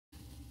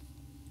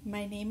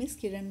My name is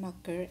Kiran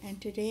Makkar, and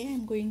today I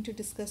am going to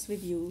discuss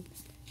with you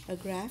a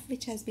graph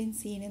which has been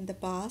seen in the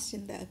past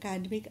in the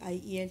academic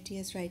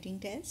IELTS writing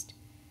test.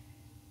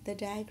 The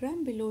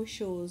diagram below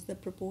shows the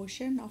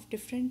proportion of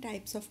different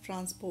types of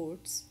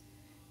transports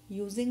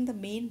using the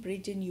main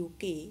bridge in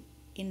UK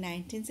in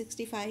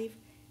 1965,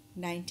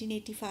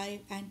 1985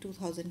 and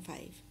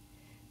 2005.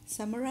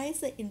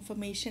 Summarize the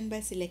information by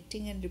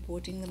selecting and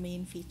reporting the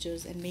main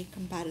features and make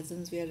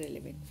comparisons where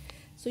relevant.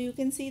 So you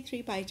can see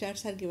three pie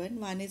charts are given.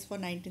 One is for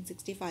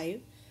 1965,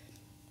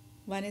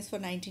 one is for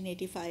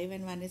 1985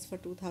 and one is for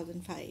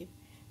 2005.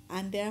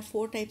 And there are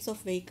four types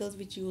of vehicles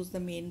which use the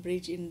main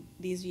bridge in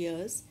these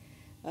years.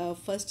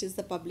 First is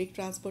the public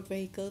transport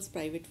vehicles,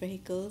 private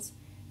vehicles,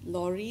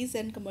 lorries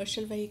and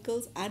commercial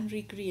vehicles, and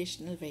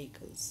recreational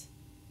vehicles.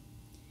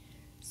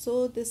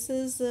 So these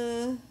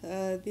are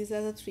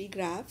the three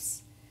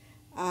graphs,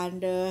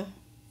 and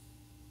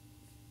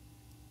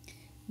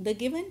the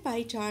given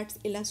pie charts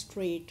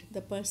illustrate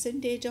the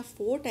percentage of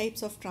four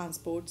types of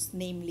transports,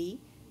 namely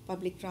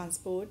public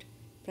transport,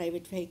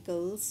 private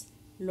vehicles,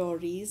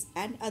 lorries,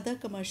 and other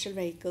commercial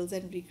vehicles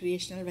and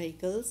recreational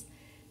vehicles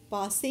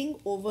passing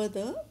over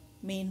the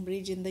main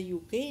bridge in the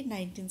UK in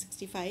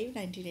 1965,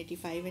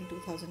 1985, and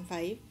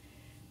 2005.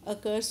 A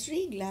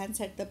cursory glance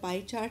at the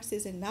pie charts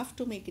is enough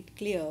to make it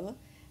clear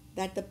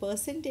that the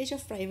percentage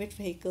of private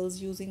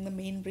vehicles using the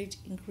main bridge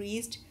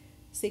increased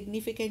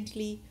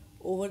significantly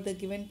over the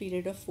given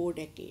period of 4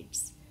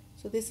 decades.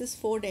 So, this is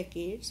 4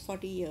 decades,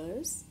 40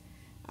 years,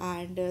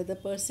 and the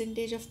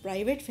percentage of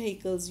private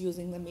vehicles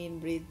using the main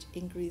bridge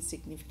increased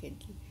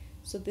significantly.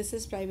 So, this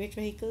is private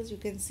vehicles, you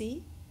can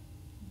see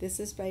this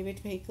is private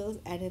vehicles,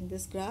 and in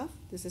this graph,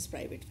 this is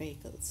private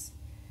vehicles.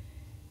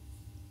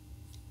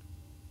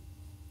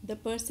 The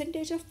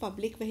percentage of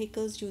public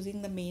vehicles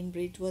using the main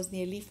bridge was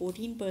nearly 14%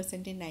 in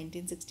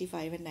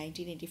 1965 and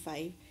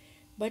 1985,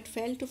 but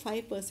fell to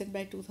 5%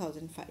 by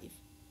 2005.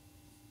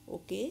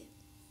 Okay,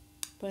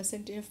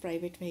 percentage of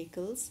private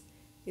vehicles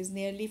is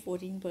nearly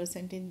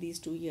 14% in these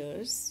 2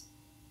 years.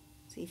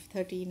 See,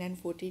 13 and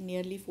 14,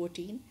 nearly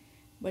 14,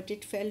 but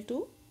it fell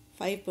to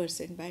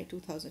 5% by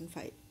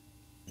 2005.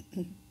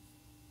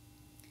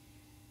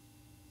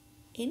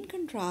 In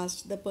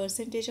contrast, the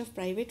percentage of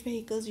private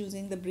vehicles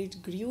using the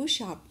bridge grew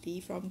sharply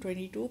from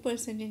 22%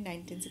 in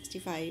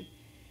 1965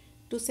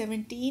 to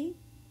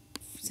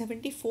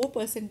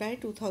 74% by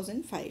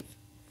 2005.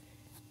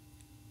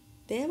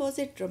 There was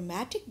a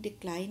dramatic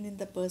decline in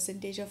the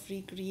percentage of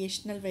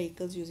recreational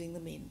vehicles using the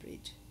main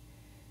bridge.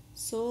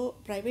 So,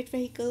 private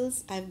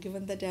vehicles, I have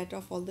given the data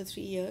of all the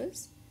 3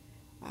 years,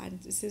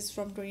 and this is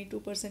from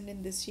 22%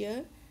 in this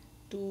year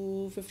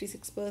to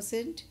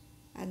 56%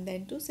 and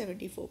then to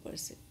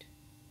 74%.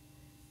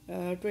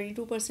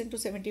 22% to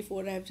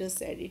 74, I have just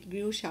said it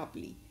grew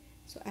sharply.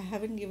 So, I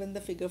haven't given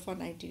the figure for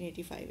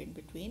 1985 in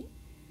between.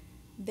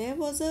 There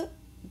was a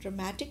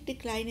dramatic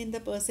decline in the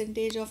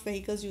percentage of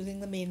vehicles using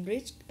the main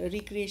bridge,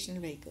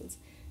 recreational vehicles.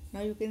 Now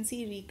you can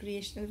see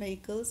recreational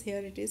vehicles, here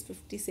it is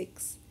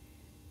 56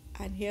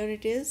 and here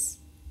it is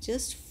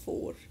just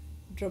 4.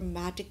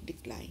 Dramatic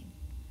decline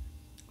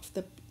of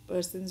the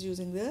persons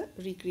using the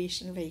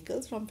recreational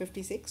vehicles from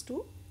 56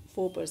 to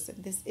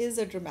 4%. This is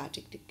a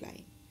dramatic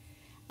decline.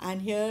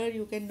 And here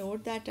you can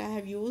note that I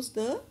have used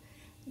the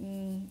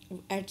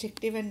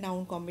adjective and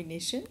noun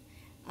combination,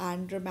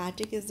 and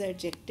dramatic is the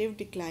adjective,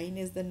 decline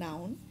is the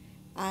noun,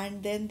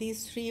 and then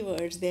these three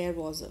words, there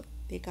was a,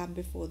 they come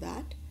before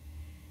that.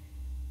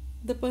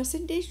 The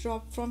percentage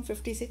dropped from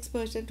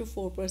 56% to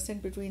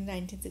 4% between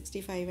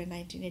 1965 and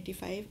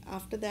 1985.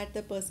 After that,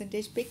 the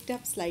percentage picked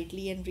up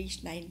slightly and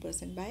reached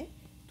 9% by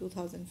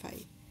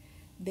 2005.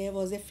 There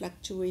was a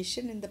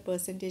fluctuation in the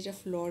percentage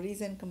of lorries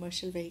and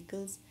commercial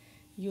vehicles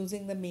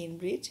using the main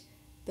bridge.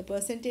 The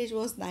percentage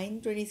was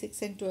 9,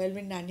 26 and 12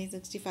 in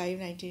 1965,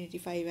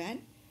 1985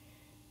 and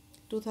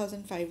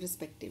 2005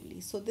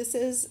 respectively. So this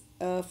is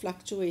a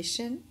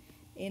fluctuation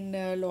in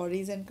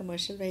lorries and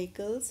commercial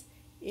vehicles.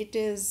 It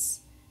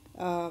is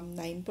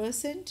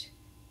 9%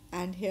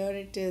 and here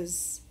it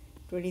is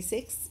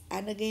 26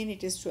 and again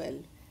it is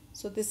 12.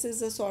 So this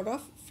is a sort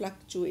of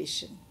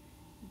fluctuation,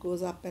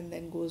 goes up and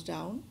then goes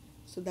down.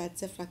 So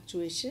that's a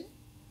fluctuation.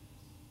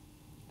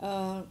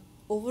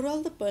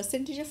 Overall, the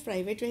percentage of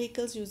private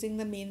vehicles using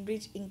the main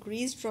bridge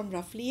increased from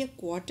roughly a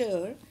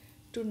quarter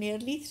to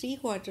nearly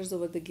 3/4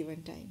 over the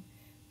given time.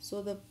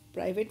 So the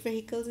private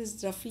vehicles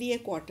is roughly a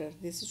quarter.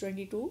 This is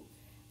 22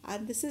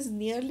 and this is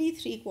nearly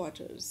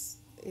 3/4.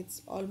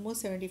 It's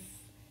almost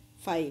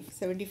 75.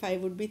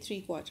 75 would be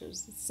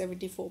 3/4. It's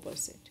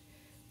 74%.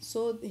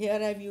 So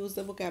here I've used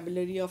the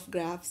vocabulary of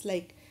graphs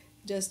like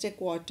just a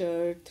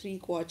quarter,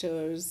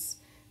 3/4,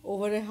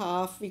 over a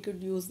half. We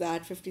could use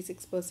that.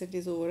 56%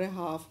 is over a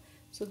half.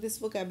 So this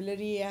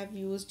vocabulary I have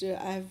used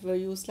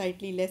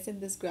slightly less in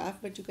this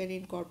graph, but you can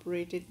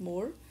incorporate it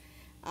more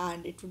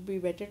and it would be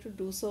better to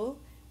do so.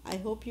 I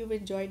hope you've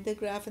enjoyed the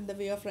graph and the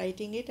way of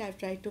writing it. I've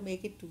tried to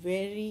make it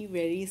very,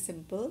 very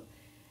simple.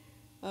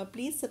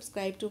 Please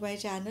subscribe to my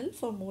channel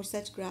for more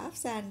such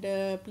graphs, and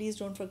please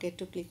don't forget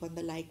to click on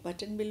the like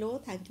button below.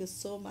 Thank you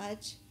so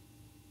much.